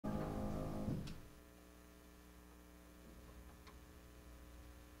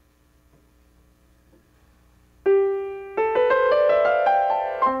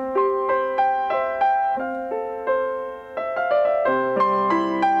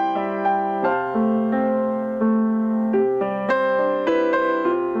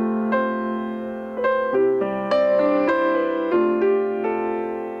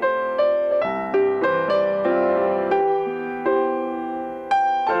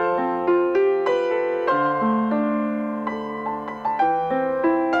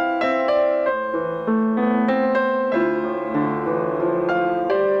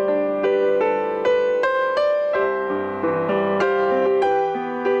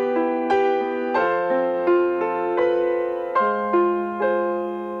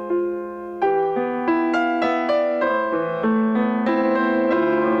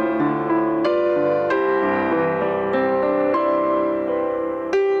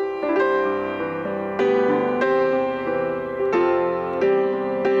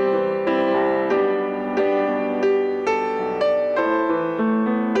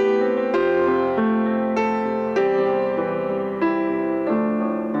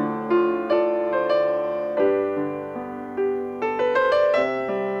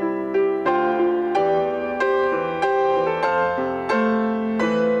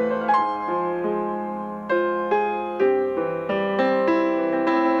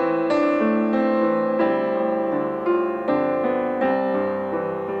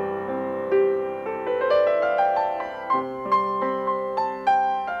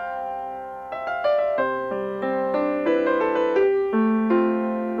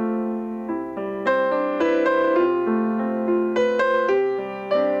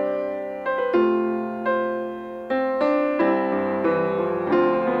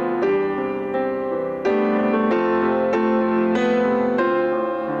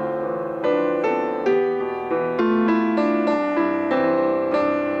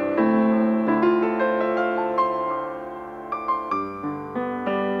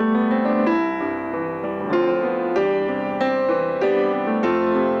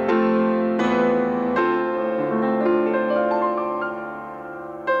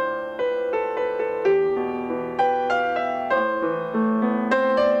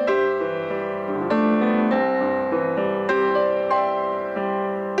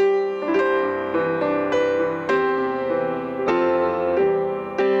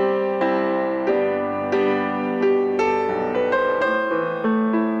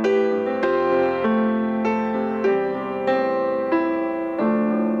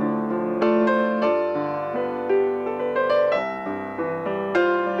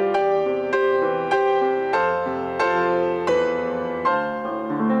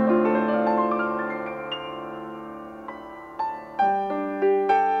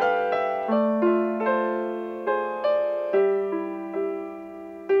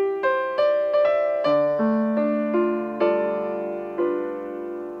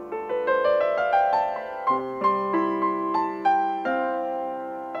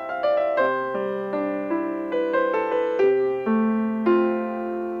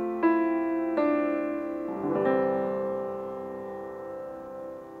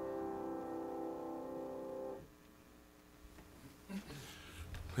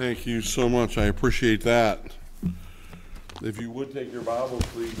Thank you so much. I appreciate that. If you would take your Bible,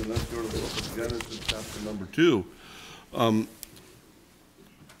 please, and let's go to the book of Genesis, chapter number 2.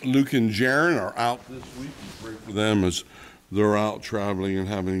 Luke and Jaron are out this week. We pray for them as they're out traveling and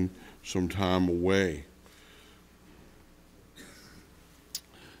having some time away.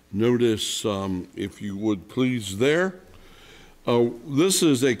 Notice, if you would please there, this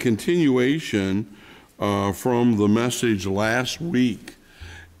is a continuation from the message last week.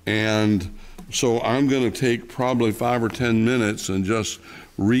 And so I'm going to take probably 5 or 10 minutes and just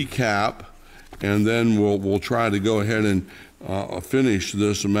recap, and then we'll try to go ahead and finish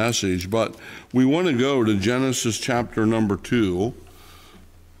this message. But we want to go to Genesis chapter number 2.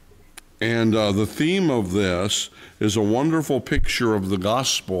 And the theme of this is a wonderful picture of the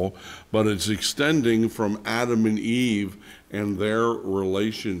gospel, but it's extending from Adam and Eve and their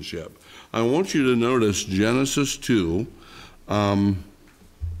relationship. I want you to notice Genesis 2,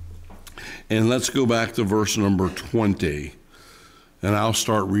 and let's go back to verse number 20, and I'll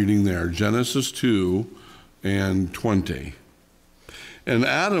start reading there. Genesis 2 and 20. And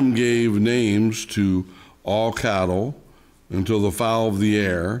Adam gave names to all cattle, and to the fowl of the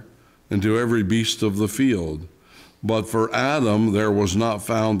air, and to every beast of the field. But for Adam there was not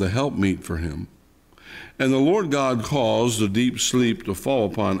found a helpmeet for him. And the Lord God caused a deep sleep to fall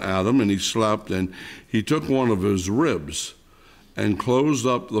upon Adam, and he slept, and he took one of his ribs, and closed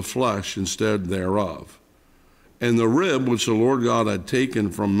up the flesh instead thereof. And the rib which the Lord God had taken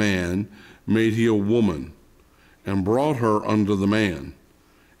from man made he a woman, and brought her unto the man.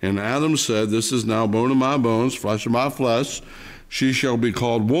 And Adam said, This is now bone of my bones, flesh of my flesh. She shall be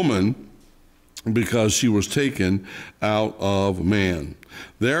called woman, because she was taken out of man.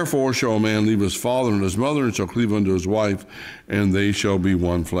 Therefore shall a man leave his father and his mother, and shall cleave unto his wife, and they shall be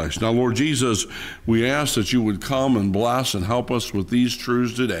one flesh. Now, Lord Jesus, we ask that you would come and bless and help us with these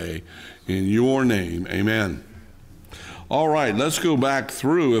truths today. In your name, amen. All right, let's go back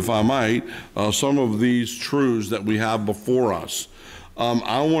through, if I might, some of these truths that we have before us.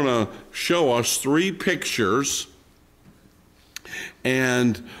 I want to show us 3 pictures,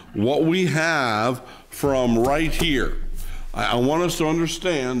 and what we have from right here. I want us to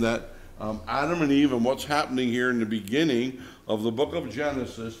understand that Adam and Eve and what's happening here in the beginning of the book of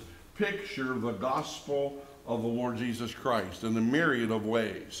Genesis picture the gospel of the Lord Jesus Christ in a myriad of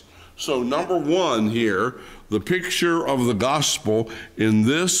ways. So number 1 here, the picture of the gospel in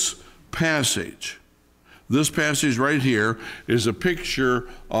this passage. This passage right here is a picture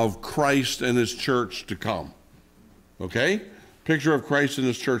of Christ and his church to come. Okay? Picture of Christ and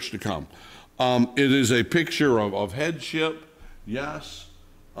his church to come. It is a picture of headship, yes.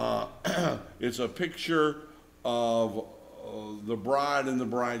 It's a picture of the bride and the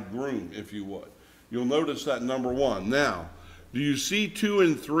bridegroom, if you would. You'll notice that number 1. Now, do you see 2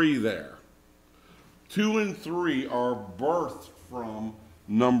 and 3 there? 2 and 3 are birthed from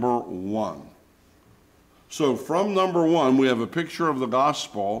number 1. So from number 1, we have a picture of the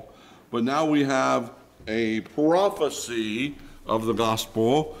gospel, but now we have a prophecy of the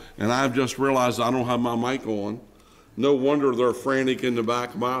gospel, and I've just realized I don't have my mic on. No wonder they're frantic in the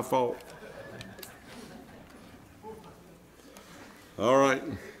back. My fault. All right.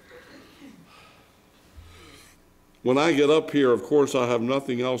 When I get up here, of course, I have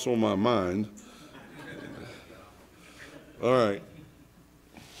nothing else on my mind. All right.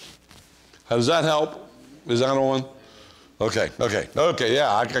 Does that help? Is that on? Okay,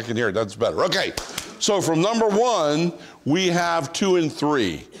 yeah, I can hear it. That's better. Okay. So from number 1, we have 2 and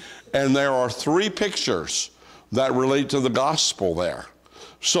 3. And there are 3 pictures that relate to the gospel there.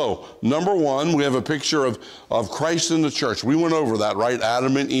 So number 1, we have a picture of Christ in the church. We went over that, right?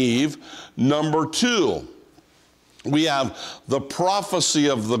 Adam and Eve. Number 2, we have the prophecy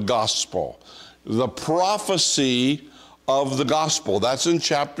of the gospel. The prophecy of the gospel. That's in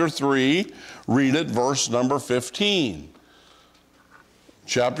chapter 3. Read it, verse number 15.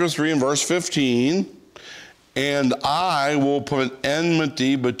 Chapter 3 and verse 15, and I will put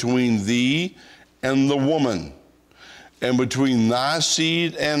enmity between thee and the woman, and between thy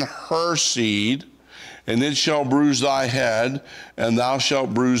seed and her seed, and it shall bruise thy head, and thou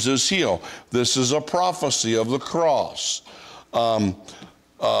shalt bruise his heel. This is a prophecy of the cross.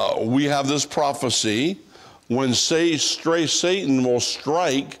 We have this prophecy when Satan will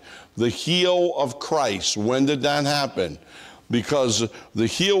strike the heel of Christ. When did that happen? Because the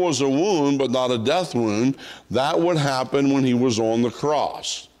heel was a wound, but not a death wound. That would happen when he was on the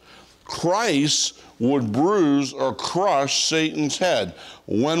cross. Christ would bruise or crush Satan's head.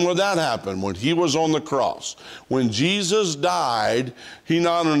 When would that happen? When he was on the cross. When Jesus died, he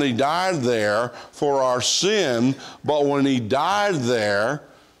not only died there for our sin, but when he died there,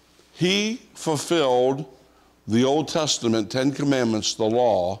 He fulfilled the Old Testament, 10 Commandments, the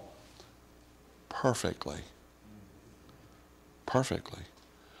law, perfectly. Perfectly.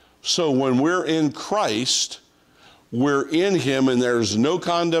 So when we're in Christ, we're in him and there's no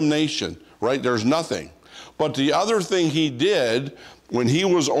condemnation, right? There's nothing. But the other thing he did when he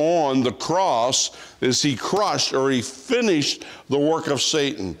was on the cross is he crushed, or he finished, the work of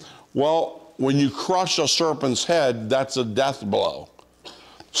Satan. Well, when you crush a serpent's head, that's a death blow.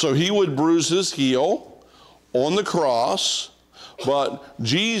 So he would bruise his heel on the cross, but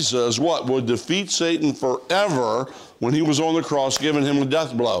Jesus, would defeat Satan forever when he was on the cross, giving him a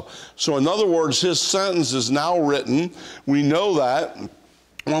death blow. So in other words, his sentence is now written. We know that.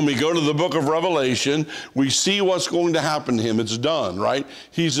 When we go to the book of Revelation, we see what's going to happen to him. It's done, right?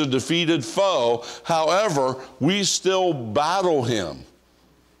 He's a defeated foe. However, we still battle him,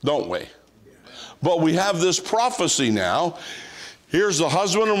 don't we? But we have this prophecy now. Here's the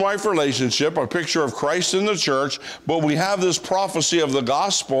husband and wife relationship, a picture of Christ in the church, but we have this prophecy of the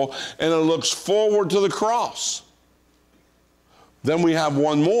gospel, and it looks forward to the cross. Then we have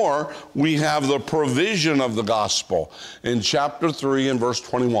one more. We have the provision of the gospel in chapter 3 and verse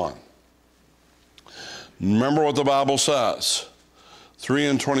 21. Remember what the Bible says, 3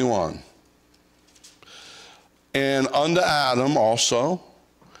 and 21. And unto Adam also,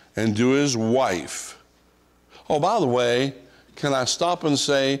 and to his wife. Oh, by the way, can I stop and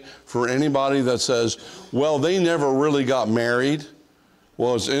say, for anybody that says, well, they never really got married?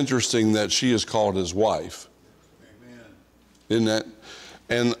 Well, it's interesting that she is called his wife. Isn't that?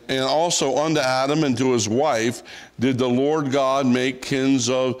 And also unto Adam and to his wife did the Lord God make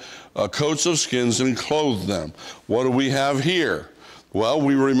coats of skins and clothe them. What do we have here? Well,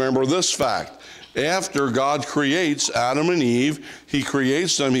 we remember this fact. After God creates Adam and Eve, he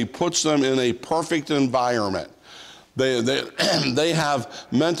creates them, he puts them in a perfect environment. They have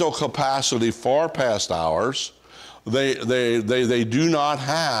mental capacity far past ours. They do not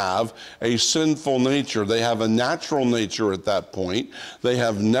have a sinful nature. They have a natural nature at that point. They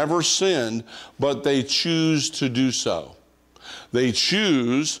have never sinned, but they choose to do so. They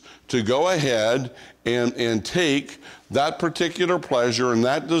choose to go ahead and take that particular pleasure and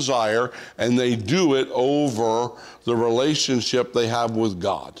that desire, and they do it over the relationship they have with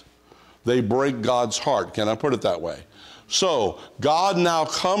God. They break God's heart. Can I put it that way? So God now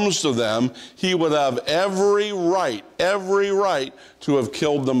comes to them. He would have every right to have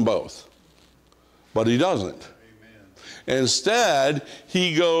killed them both. But he doesn't. Amen. Instead,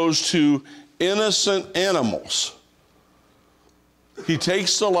 he goes to innocent animals. He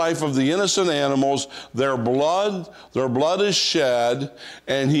takes the life of the innocent animals, their blood is shed,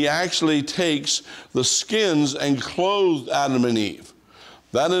 and he actually takes the skins and clothed Adam and Eve.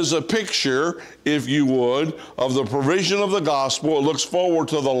 That is a picture, if you would, of the provision of the gospel. It looks forward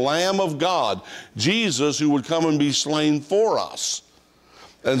to the Lamb of God, Jesus, who would come and be slain for us.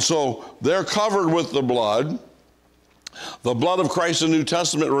 And so they're covered with the blood. The blood of Christ in the New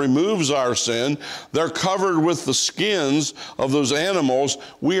Testament removes our sin. They're covered with the skins of those animals.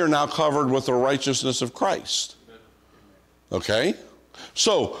 We are now covered with the righteousness of Christ. Okay?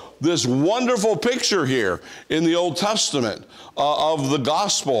 So this wonderful picture here in the Old Testament of the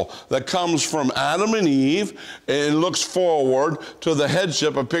gospel that comes from Adam and Eve, and looks forward to the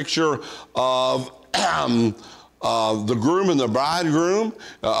headship, a picture of the groom and the bridegroom,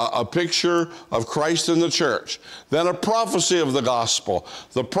 a picture of Christ in the church. Then a prophecy of the gospel.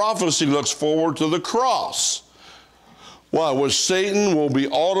 The prophecy looks forward to the cross, which Satan will be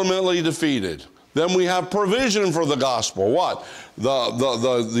ultimately defeated. Then we have provision for the gospel. What?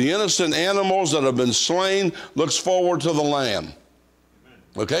 The innocent animals that have been slain looks forward to the Lamb.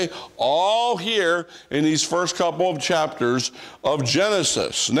 Okay? All here in these first couple of chapters of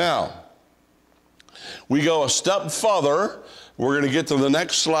Genesis. Now, we go a step further. We're going to get to the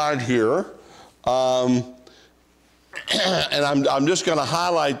next slide here. And I'm just going to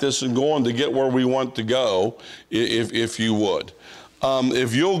highlight this and go on to get where we want to go, if you would.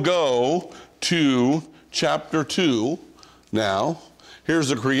 If you'll go to chapter 2 now. Here's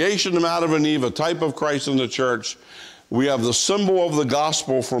the creation of Adam and Eve, a type of Christ in the church. We have the symbol of the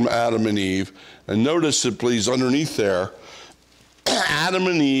gospel from Adam and Eve. And notice it, please, underneath there. Adam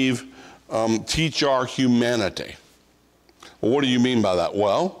and Eve teach our humanity. Well, what do you mean by that?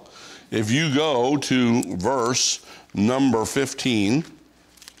 Well, if you go to verse number 15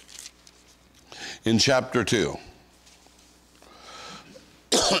 in chapter 2.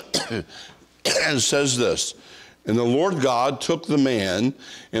 It says this, and the Lord God took the man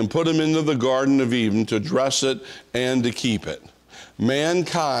and put him into the Garden of Eden to dress it and to keep it.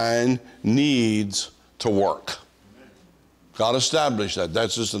 Mankind needs to work. God established that.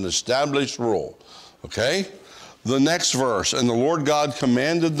 That's just an established rule. Okay? The next verse, and the Lord God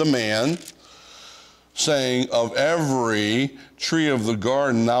commanded the man, saying, of every tree of the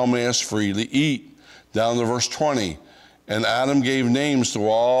garden thou mayest freely eat. Down to verse 20. And Adam gave names to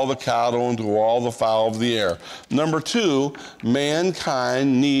all the cattle and to all the fowl of the air. Number 2,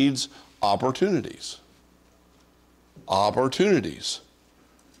 mankind needs opportunities. Opportunities.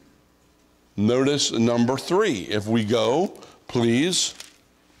 Notice number 3. If we go, please,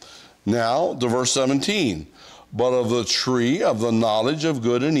 now to verse 17. But of the tree of the knowledge of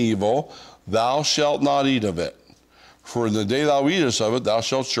good and evil, thou shalt not eat of it. For in the day thou eatest of it, thou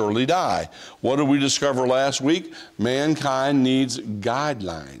shalt surely die. What did we discover last week? Mankind needs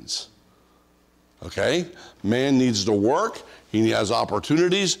guidelines. Okay? Man needs to work. He has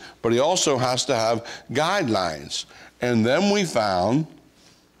opportunities, but he also has to have guidelines. And then we found,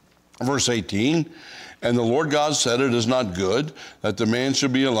 verse 18, and the Lord God said, it is not good that the man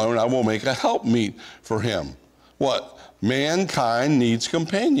should be alone. I will make a helpmeet for him. What? Mankind needs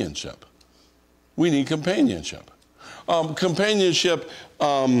companionship. We need companionship. Companionship,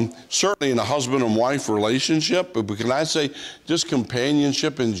 certainly in a husband and wife relationship, but can I say just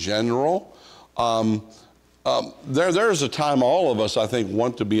companionship in general? There's a time all of us, I think,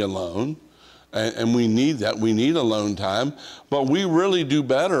 want to be alone, and we need that. We need alone time, but we really do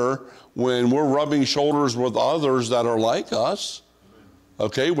better when we're rubbing shoulders with others that are like us.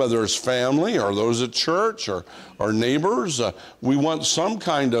 Okay, whether it's family or those at church or neighbors, we want some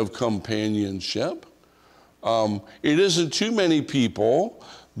kind of companionship. It isn't too many people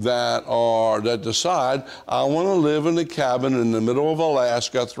that decide, I want to live in a cabin in the middle of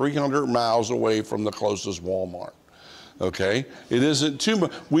Alaska, 300 miles away from the closest Walmart. Okay, it isn't too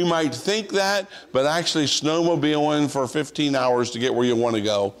much. We might think that, but actually snowmobiling for 15 hours to get where you want to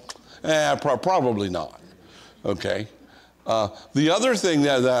go, probably not. Okay. The other thing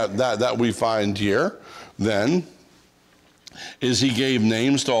that we find here, then, is he gave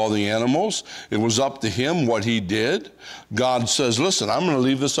names to all the animals. It was up to him what he did. God says, listen, I'm going to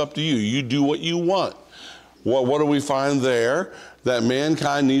leave this up to you. You do what you want. What do we find there? That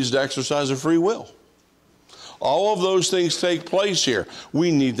mankind needs to exercise a free will. All of those things take place here. We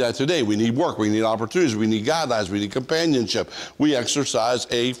need that today. We need work. We need opportunities. We need guidelines. We need companionship. We exercise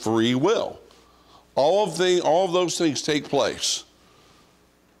a free will. All of those things take place.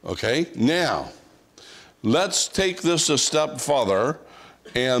 Okay? Now, let's take this a step further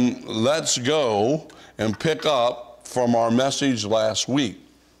and let's go and pick up from our message last week.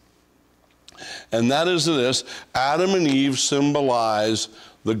 And that is this: Adam and Eve symbolize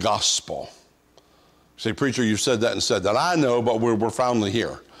the gospel. Say, preacher, you said that and said that. I know, but we're finally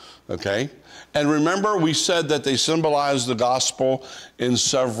here. Okay? And remember, we said that they symbolize the gospel in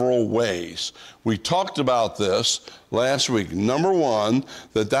several ways. We talked about this last week. Number one,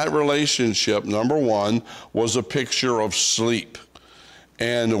 that relationship, number one, was a picture of sleep.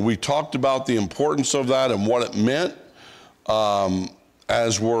 And we talked about the importance of that and what it meant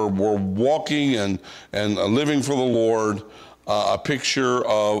as we're walking and living for the Lord, a picture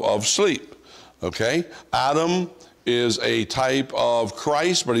of sleep. Okay? Adam is a type of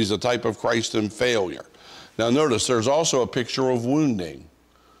Christ, but he's a type of Christ in failure. Now notice, there's also a picture of wounding.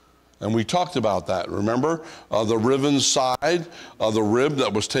 And we talked about that, remember? The riven side, the rib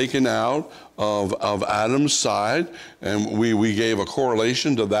that was taken out of Adam's side, and we gave a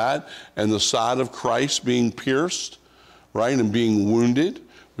correlation to that, and the side of Christ being pierced, right, and being wounded.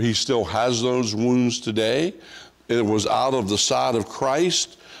 He still has those wounds today. It was out of the side of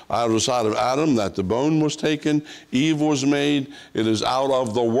Christ, out of the side of Adam, that the bone was taken, Eve was made. It is out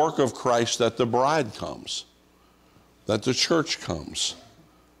of the work of Christ that the bride comes, that the church comes.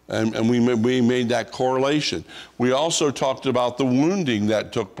 And we made that correlation. We also talked about the wounding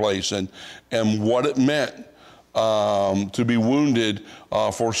that took place and what it meant to be wounded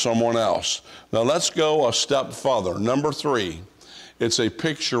for someone else. Now let's go a step further. Number 3, it's a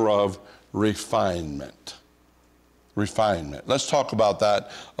picture of refinement. Refinement. Let's talk about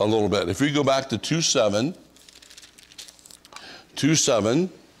that a little bit. If we go back to 2:7,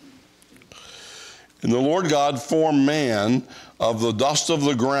 and the Lord God formed man of the dust of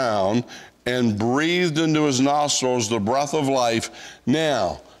the ground and breathed into his nostrils the breath of life.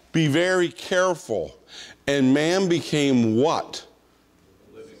 Now, be very careful. And man became what?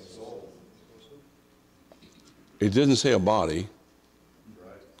 A living soul. It didn't say a body.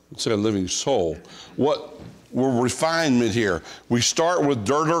 It said a living soul. We're refinement here. We start with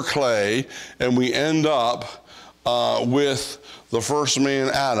dirt or clay, and we end up with the first man,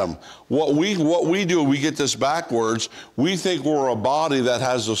 Adam. What we do, we get this backwards. We think we're a body that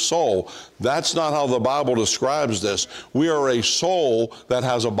has a soul. That's not how the Bible describes this. We are a soul that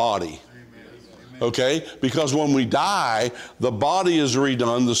has a body. Amen. Okay? Because when we die, the body is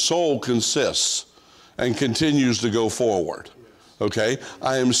redone, the soul consists and continues to go forward. Okay?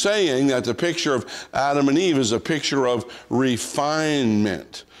 I am saying that the picture of Adam and Eve is a picture of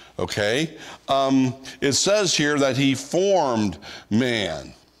refinement. Okay? It says here that he formed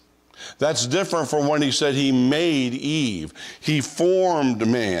man. That's different from when he said he made Eve. He formed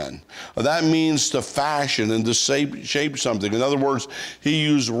man. That means to fashion and to shape something. In other words, he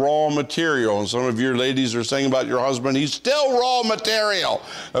used raw material. And some of your ladies are saying about your husband, he's still raw material.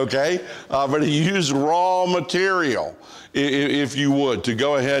 Okay? But he used raw material, if you would, to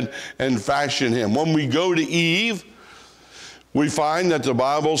go ahead and fashion him. When we go to Eve, we find that the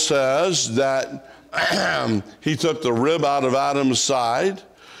Bible says that he took the rib out of Adam's side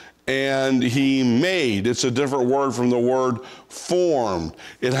and he made. It's a different word from the word formed.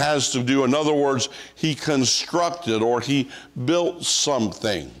 It has to do, in other words, he constructed or he built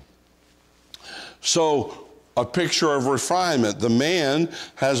something. So a picture of refinement. The man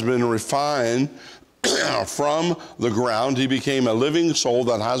has been refined from the ground. He became a living soul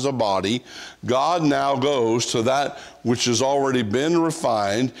that has a body. God now goes to that which has already been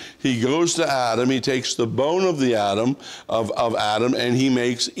refined. He goes to Adam. He takes the bone of the Adam, of Adam, and he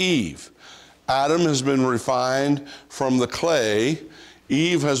makes Eve. Adam has been refined from the clay.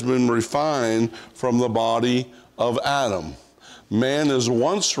 Eve has been refined from the body of Adam. Man is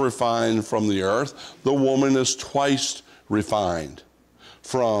once refined from the earth. The woman is twice refined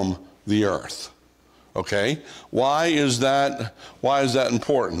from the earth. Okay, why is that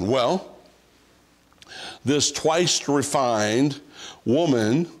important? Well, this twice refined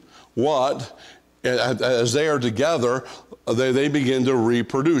woman, as they are together, they begin to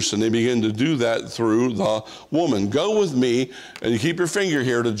reproduce, and they begin to do that through the woman. Go with me, and you keep your finger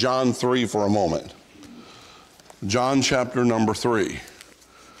here to John 3 for a moment. John chapter number 3.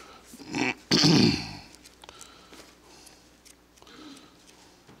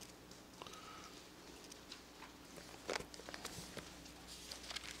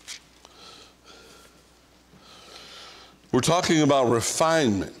 We're talking about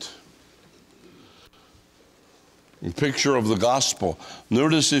refinement. A picture of the gospel.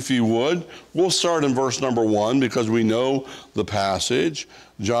 Notice, if you would, we'll start in verse number 1 because we know the passage.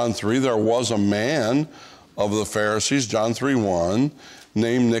 John 3, there was a man of the Pharisees, John 3:1,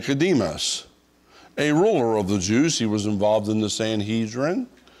 named Nicodemus, a ruler of the Jews. He was involved in the Sanhedrin.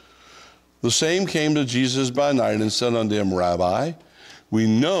 The same came to Jesus by night and said unto him, Rabbi, we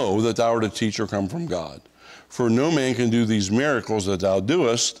know that thou art a teacher come from God. For no man can do these miracles that thou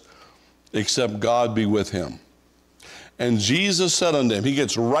doest, except God be with him. And Jesus said unto him, he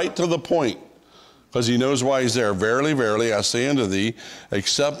gets right to the point, because he knows why he's there. Verily, verily, I say unto thee,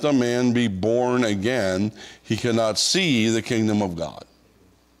 except a man be born again, he cannot see the kingdom of God.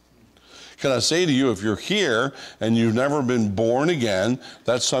 Can I say to you, if you're here and you've never been born again,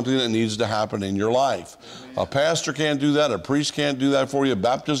 that's something that needs to happen in your life. A pastor can't do that. A priest can't do that for you.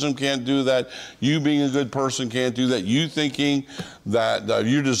 Baptism can't do that. You being a good person can't do that. You thinking that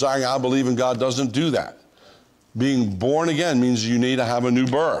you're desiring, I believe in God, doesn't do that. Being born again means you need to have a new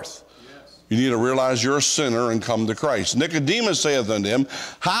birth. You need to realize you're a sinner and come to Christ. Nicodemus saith unto him,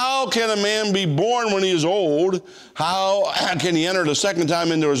 how can a man be born when he is old? How can he enter the second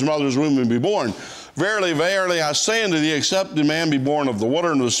time into his mother's womb and be born? Verily, verily, I say unto thee, except the man be born of the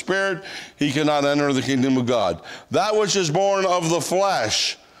water and of the Spirit, he cannot enter the kingdom of God. That which is born of the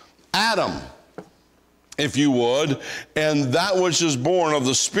flesh, Adam, if you would, and that which is born of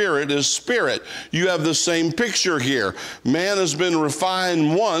the Spirit is spirit. You have the same picture here. Man has been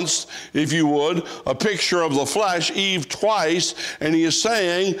refined once, if you would, a picture of the flesh, Eve twice, and he is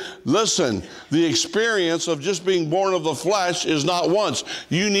saying, listen, the experience of just being born of the flesh is not once.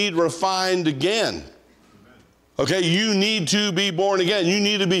 You need refined again. Okay, you need to be born again. You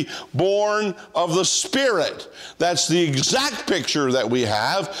need to be born of the Spirit. That's the exact picture that we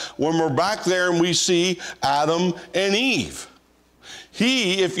have when we're back there and we see Adam and Eve.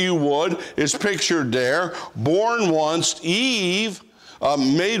 He, if you would, is pictured there, born once. Eve,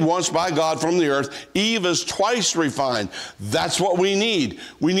 made once by God from the earth. Eve is twice refined. That's what we need.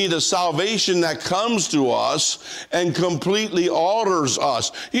 We need a salvation that comes to us and completely alters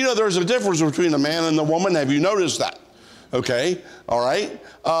us. You know, there's a difference between a man and a woman. Have you noticed that? Okay, all right.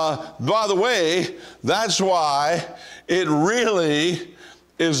 By the way, that's why it really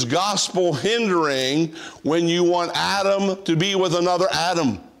is gospel hindering when you want Adam to be with another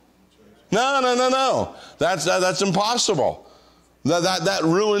Adam. No. That's impossible. That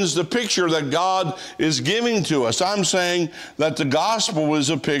ruins the picture that God is giving to us. I'm saying that the gospel is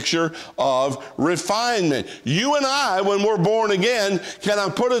a picture of refinement. You and I, when we're born again, can I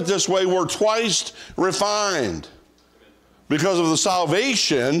put it this way, we're twice refined because of the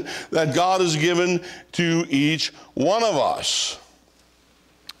salvation that God has given to each one of us.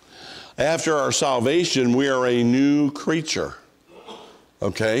 After our salvation, we are a new creature,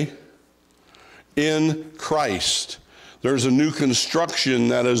 okay? In Christ. There's a new construction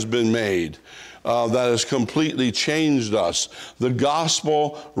that has been made that has completely changed us. The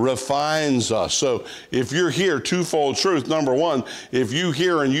gospel refines us. So if you're here, twofold truth. Number one, if you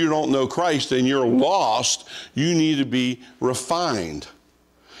hear and you don't know Christ and you're lost, you need to be refined.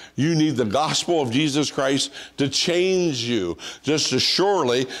 You need the gospel of Jesus Christ to change you, just as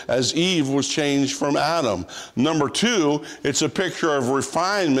surely as Eve was changed from Adam. Number two, it's a picture of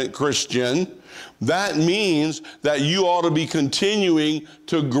refinement, Christian. That means that you ought to be continuing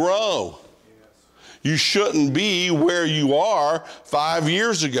to grow. You shouldn't be where you are 5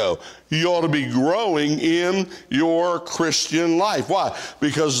 years ago. You ought to be growing in your Christian life. Why?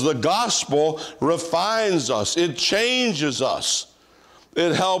 Because the gospel refines us. It changes us.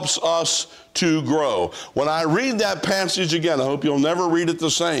 It helps us to grow. When I read that passage again, I hope you'll never read it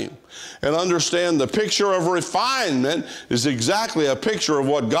the same, and understand the picture of refinement is exactly a picture of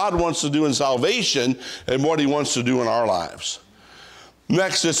what God wants to do in salvation and what he wants to do in our lives.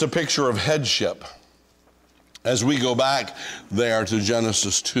 Next, it's a picture of headship. As we go back there to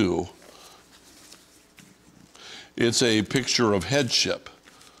Genesis 2, it's a picture of headship.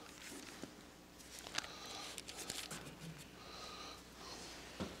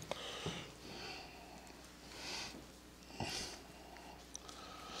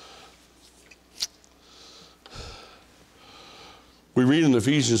 We read in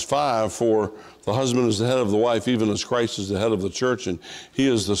Ephesians 5, for the husband is the head of the wife, even as Christ is the head of the church, and he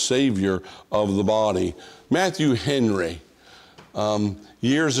is the Savior of the body. Matthew Henry,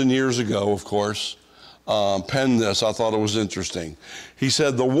 years and years ago, of course, penned this. I thought it was interesting. He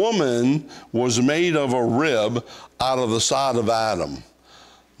said, the woman was made of a rib out of the side of Adam,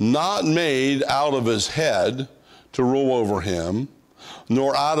 not made out of his head to rule over him,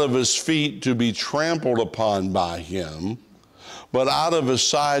 nor out of his feet to be trampled upon by him, but out of his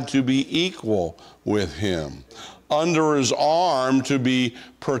side to be equal with him, under his arm to be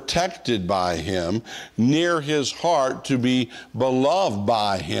protected by him, near his heart to be beloved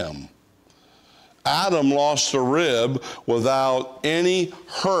by him. Adam lost a rib without any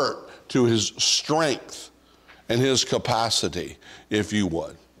hurt to his strength and his capacity, if you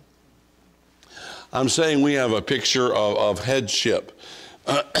would. I'm saying we have a picture of headship.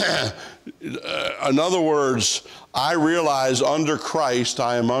 In other words, I realize under Christ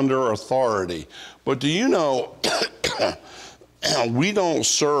I am under authority. But do you know, we don't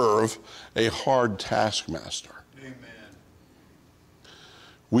serve a hard taskmaster. Amen.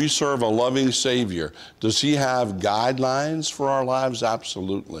 We serve a loving Savior. Does he have guidelines for our lives?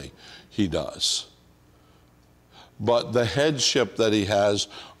 Absolutely, he does. But the headship that he has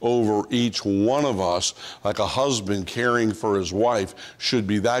over each one of us, like a husband caring for his wife, should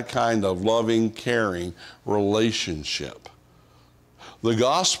be that kind of loving, caring relationship. The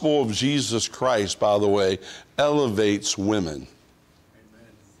gospel of Jesus Christ, by the way, elevates women. Amen.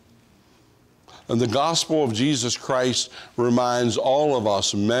 And the gospel of Jesus Christ reminds all of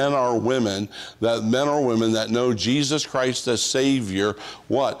us, men or women that know Jesus Christ as Savior,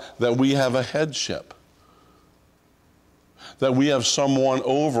 what? That we have a headship. That we have someone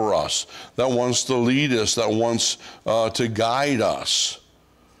over us that wants to lead us, that wants to guide us.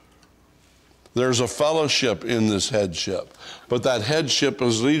 There's a fellowship in this headship, but that headship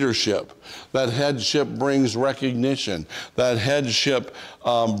is leadership. That headship brings recognition. That headship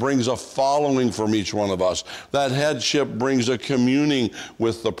brings a following from each one of us. That headship brings a communing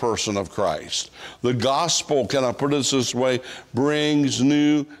with the person of Christ. The gospel, can I put it this way, brings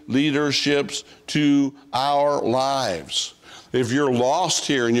new leaderships to our lives. If you're lost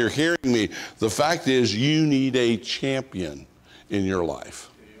here and you're hearing me, the fact is you need a champion in your life.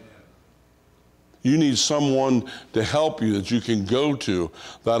 You need someone to help you that you can go to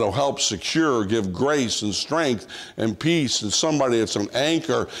that'll help secure, give grace and strength and peace, and somebody that's an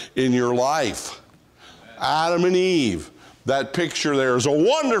anchor in your life. Adam and Eve, that picture there is a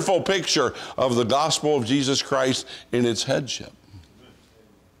wonderful picture of the gospel of Jesus Christ in its headship.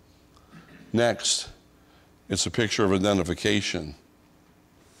 Next, it's a picture of identification.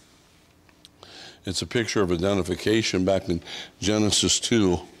 It's a picture of identification back in Genesis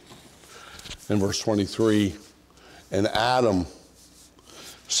 2 and verse 23. And Adam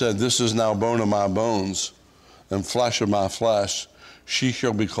said, "This is now bone of my bones and flesh of my flesh. She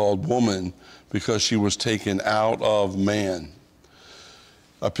shall be called woman because she was taken out of man."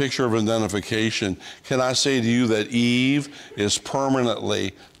 A picture of identification. Can I say to you that Eve is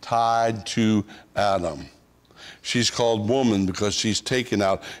permanently tied to Adam? She's called woman because she's taken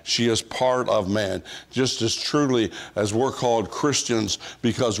out. She is part of man, just as truly as we're called Christians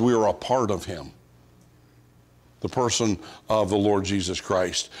because we are a part of him, the person of the Lord Jesus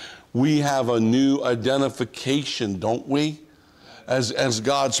Christ. We have a new identification, don't we, as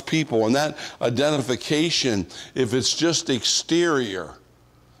God's people? And that identification, if it's just exterior,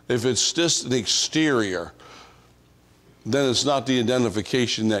 if it's just an exterior, then it's not the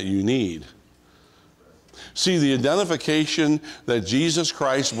identification that you need. See, the identification that Jesus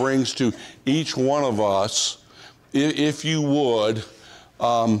Christ brings to each one of us, if you would,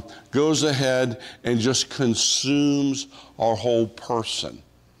 goes ahead and just consumes our whole person.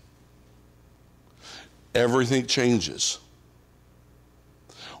 Everything changes.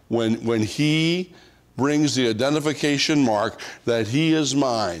 When he brings the identification mark that he is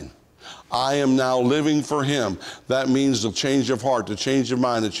mine, I am now living for him. That means the change of heart, the change of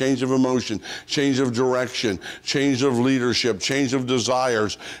mind, the change of emotion, change of direction, change of leadership, change of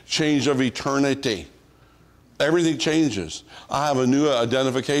desires, change of eternity. Everything changes. I have a new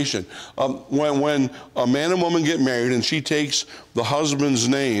identification. When a man and woman get married and she takes the husband's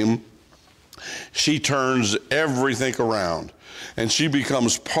name, she turns everything around. And she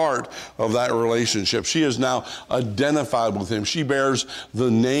becomes part of that relationship. She is now identified with him. She bears the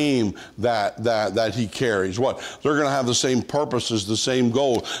name that he carries. What? They're going to have the same purposes, the same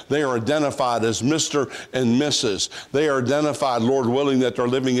goal. They are identified as Mr. and Mrs. They are identified, Lord willing, that they're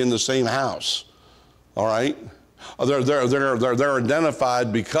living in the same house. All right? They're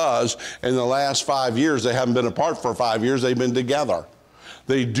identified because in the last 5 years, they haven't been apart for 5 years. They've been together.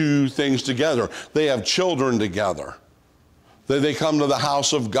 They do things together. They have children together. They come to the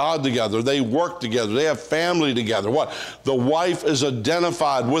house of God together. They work together. They have family together. What? The wife is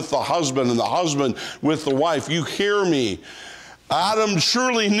identified with the husband and the husband with the wife. You hear me? Adam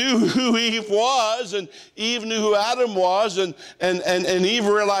surely knew who Eve was, and Eve knew who Adam was, and Eve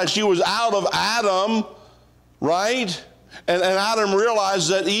realized she was out of Adam, right? And Adam realized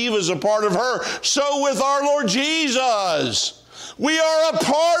that Eve is a part of her. So with our Lord Jesus, we are a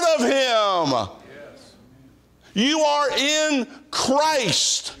part of him. You are in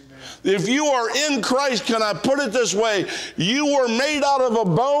Christ. If you are in Christ, can I put it this way? You were made out of a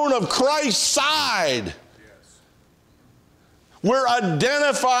bone of Christ's side. We're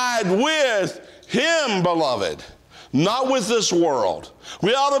identified with him, beloved, not with this world.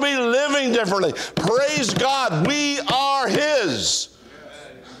 We ought to be living differently. Praise God, we are his.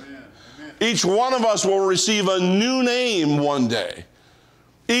 Each one of us will receive a new name one day.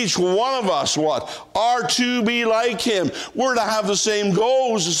 Each one of us, what? Are to be like him. We're to have the same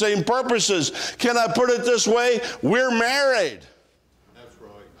goals, the same purposes. Can I put it this way? We're married. That's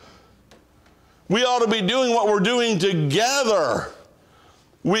right. We ought to be doing what we're doing together.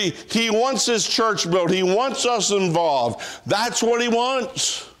 He wants his church built. He wants us involved. That's what he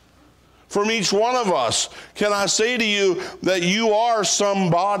wants from each one of us. Can I say to you that you are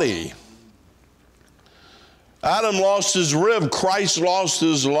somebody? Adam lost his rib. Christ lost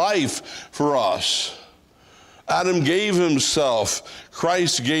his life for us. Adam gave himself.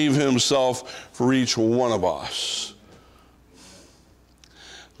 Christ gave himself for each one of us.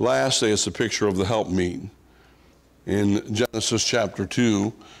 Lastly, it's a picture of the helpmeet in Genesis chapter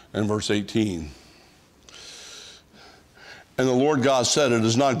 2 and verse 18. And the Lord God said, "It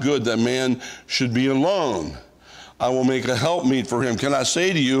is not good that man should be alone. I will make a helpmeet for him." Can I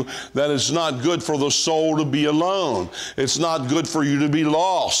say to you that it's not good for the soul to be alone? It's not good for you to be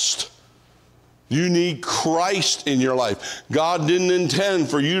lost. You need Christ in your life. God didn't intend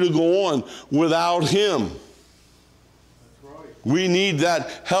for you to go on without him. That's right. We need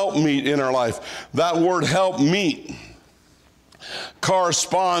that helpmeet in our life. That word helpmeet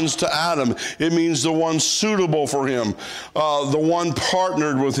corresponds to Adam. It means the one suitable for him, the one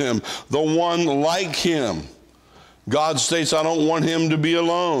partnered with him, the one like him. God states, I don't want him to be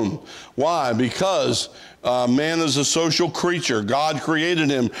alone. Why? Because man is a social creature. God created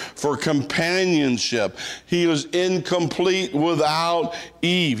him for companionship. He was incomplete without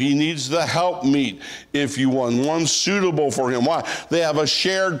Eve. He needs the helpmeet, if you want, one suitable for him. Why? They have a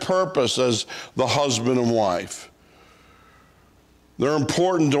shared purpose as the husband and wife. They're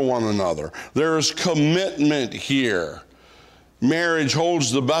important to one another. There is commitment here. Marriage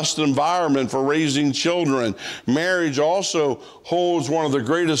holds the best environment for raising children. Marriage also holds one of the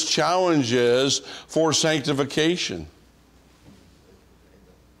greatest challenges for sanctification.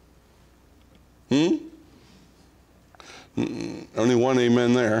 Only one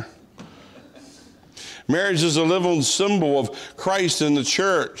amen there. Marriage is a living symbol of Christ in the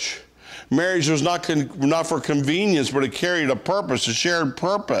church. Marriage was not for convenience, but it carried a purpose, a shared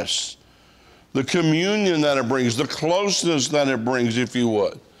purpose. The communion that it brings, the closeness that it brings, if you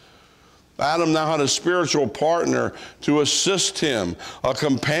would. Adam now had a spiritual partner to assist him, a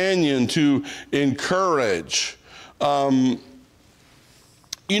companion to encourage. You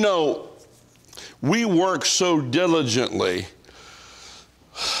know, we work so diligently.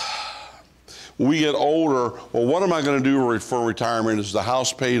 We get older. Well, what am I going to do for retirement? Is the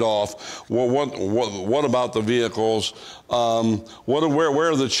house paid off? Well, what about the vehicles?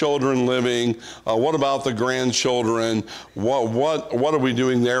 Where are the children living? What about the grandchildren? What are we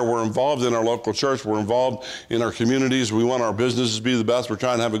doing there? We're involved in our local church. We're involved in our communities. We want our businesses to be the best. We're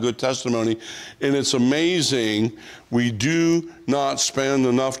trying to have a good testimony. And it's amazing, we do not spend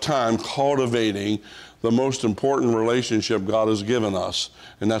enough time cultivating the most important relationship God has given us,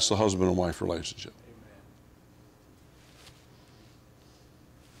 and that's the husband and wife relationship.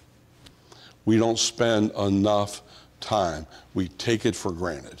 We don't spend enough time. We take it for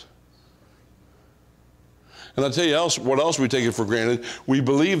granted. And I'll tell you what else we take it for granted. We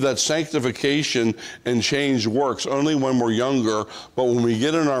believe that sanctification and change works only when we're younger, but when we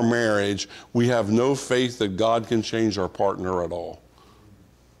get in our marriage, we have no faith that God can change our partner at all.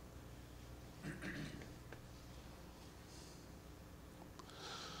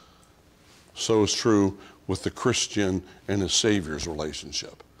 So is true with the Christian and his Savior's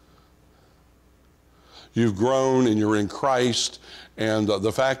relationship. You've grown and you're in Christ, and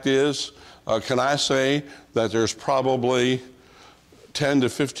the fact is, can I say that there's probably 10 to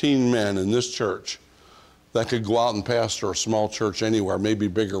 15 men in this church that could go out and pastor a small church anywhere, maybe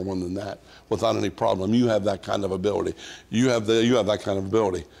bigger one than that, without any problem. You have that kind of ability. You have that kind of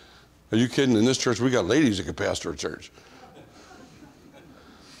ability. Are you kidding? In this church, we got ladies that could pastor a church.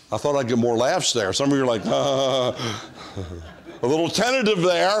 I thought I'd get more laughs there. Some of you are like, a little tentative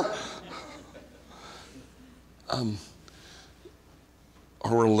there. Our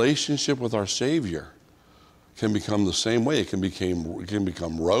relationship with our Savior can become the same way. It can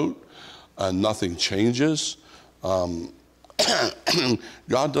become rote, and nothing changes. God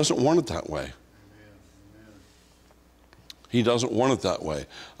doesn't want it that way. He doesn't want it that way.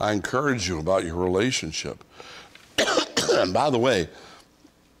 I encourage you about your relationship. And by the way,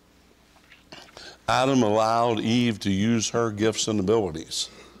 Adam allowed Eve to use her gifts and abilities,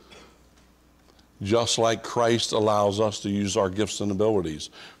 just like Christ allows us to use our gifts and abilities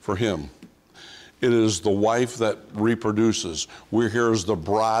for him. It is the wife that reproduces. We're here as the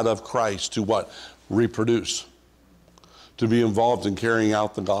bride of Christ to what? Reproduce. To be involved in carrying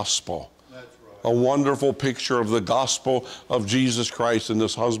out the gospel. That's right. A wonderful picture of the gospel of Jesus Christ in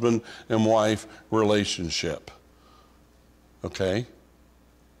this husband and wife relationship. Okay?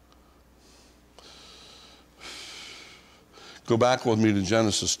 Go back with me to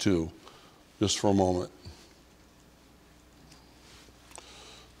Genesis 2, just for a moment.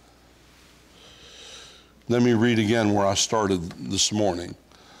 Let me read again where I started this morning.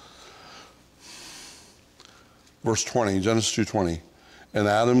 Verse 20, Genesis 2:20. And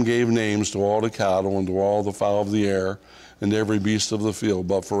Adam gave names to all the cattle and to all the fowl of the air and to every beast of the field.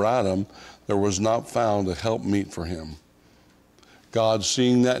 But for Adam there was not found a helpmeet for him. God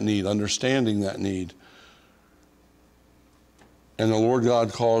seeing that need, understanding that need. And the Lord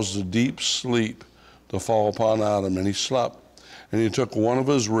God caused a deep sleep to fall upon Adam, and he slept. And he took one of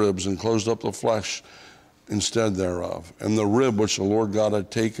his ribs and closed up the flesh instead thereof. And the rib which the Lord God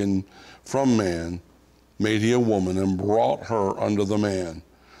had taken from man made he a woman, and brought her unto the man.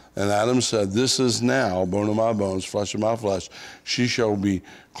 And Adam said, This is now bone of my bones, flesh of my flesh. She shall be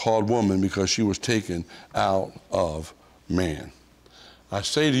called woman, because she was taken out of man. I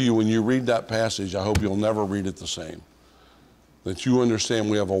say to you, when you read that passage, I hope you'll never read it the same. That you understand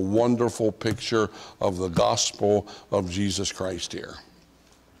we have a wonderful picture of the gospel of Jesus Christ here.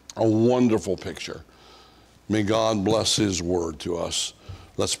 A wonderful picture. May God bless his word to us.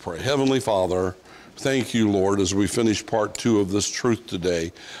 Let's pray. Heavenly Father, thank you, Lord, as we finish part 2 of this truth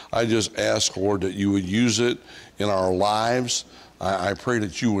today. I just ask, Lord, that you would use it in our lives. I pray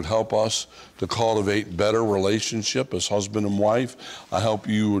that you would help us to cultivate better relationship as husband and wife. I hope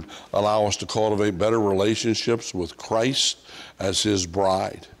you would allow us to cultivate better relationships with Christ as his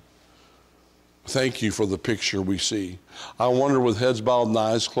bride. Thank you for the picture we see. I wonder, with heads bowed and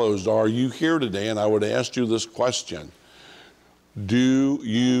eyes closed, are you here today? And I would ask you this question. Do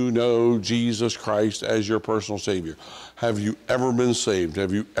you know Jesus Christ as your personal Savior? Have you ever been saved?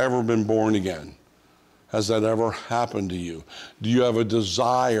 Have you ever been born again? Has that ever happened to you? Do you have a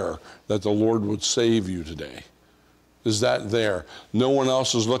desire that the Lord would save you today? Is that there? No one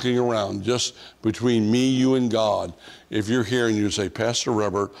else is looking around, just between me, you, and God. If you're here and you say, Pastor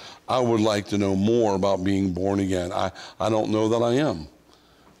Rebert, I would like to know more about being born again. I don't know that I am.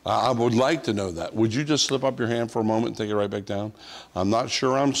 I would like to know that. Would you just slip up your hand for a moment and take it right back down? I'm not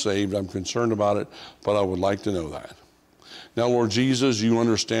sure I'm saved. I'm concerned about it, but I would like to know that. Now, Lord Jesus, you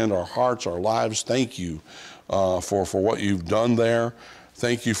understand our hearts, our lives. Thank you for what you've done there.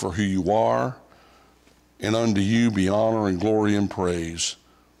 Thank you for who you are. And unto you be honor and glory and praise.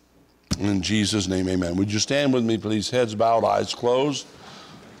 In Jesus' name, amen. Would you stand with me, please? Heads bowed, eyes closed.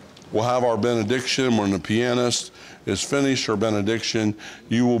 We'll have our benediction. When the pianist is finished her benediction,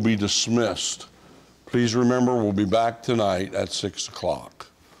 you will be dismissed. Please remember, we'll be back tonight at 6 o'clock.